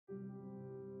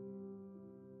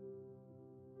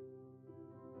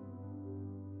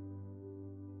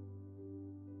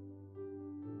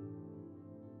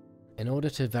In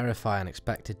order to verify an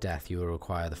expected death, you will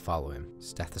require the following: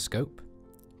 stethoscope,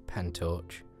 pen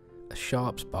torch, a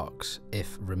sharps box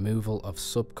if removal of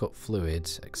subcut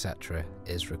fluids, etc.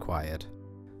 is required,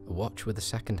 a watch with a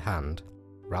second hand,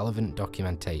 relevant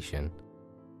documentation,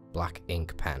 black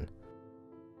ink pen.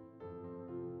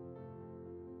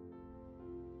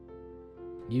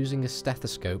 Using a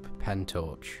stethoscope, pen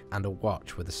torch, and a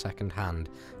watch with a second hand,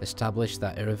 establish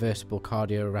that irreversible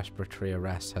cardiorespiratory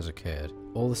arrest has occurred.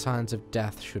 All the signs of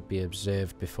death should be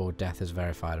observed before death is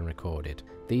verified and recorded.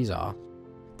 These are: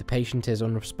 the patient is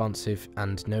unresponsive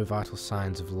and no vital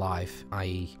signs of life,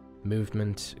 i.e.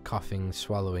 movement, coughing,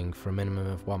 swallowing for a minimum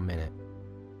of 1 minute.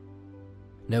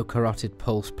 No carotid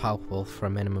pulse palpable for a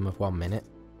minimum of 1 minute.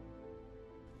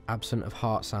 Absent of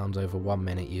heart sounds over 1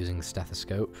 minute using the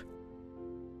stethoscope.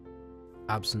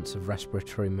 Absence of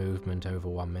respiratory movement over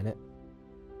 1 minute.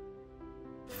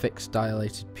 Fixed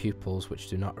dilated pupils which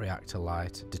do not react to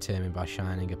light, determined by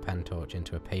shining a pen torch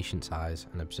into a patient's eyes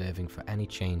and observing for any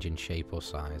change in shape or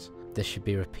size. This should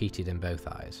be repeated in both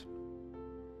eyes.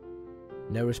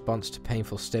 No response to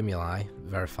painful stimuli,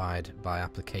 verified by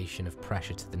application of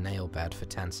pressure to the nail bed for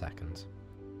 10 seconds.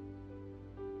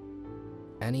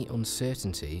 Any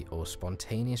uncertainty or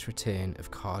spontaneous return of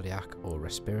cardiac or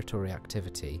respiratory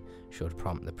activity should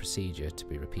prompt the procedure to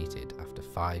be repeated after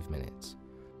 5 minutes.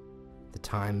 The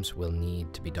times will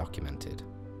need to be documented.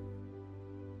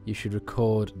 You should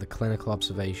record the clinical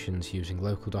observations using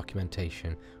local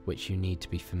documentation which you need to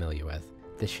be familiar with.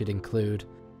 This should include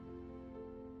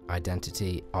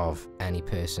identity of any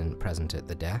person present at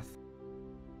the death,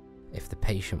 if the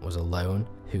patient was alone,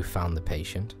 who found the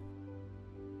patient,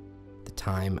 the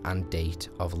time and date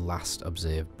of last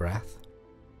observed breath,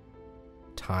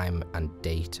 time and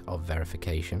date of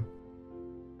verification,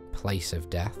 place of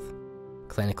death,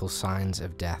 clinical signs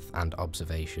of death and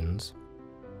observations,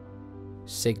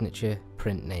 signature,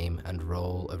 print name and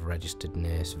role of registered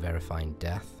nurse verifying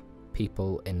death,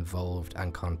 people involved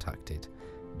and contacted,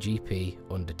 GP,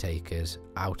 undertakers,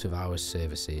 out-of-hours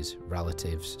services,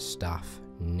 relatives, staff,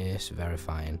 nurse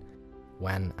verifying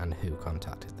when and who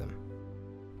contacted them.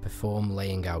 Perform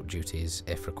laying out duties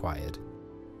if required,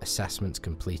 assessments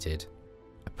completed,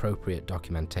 appropriate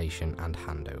documentation and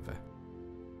handover.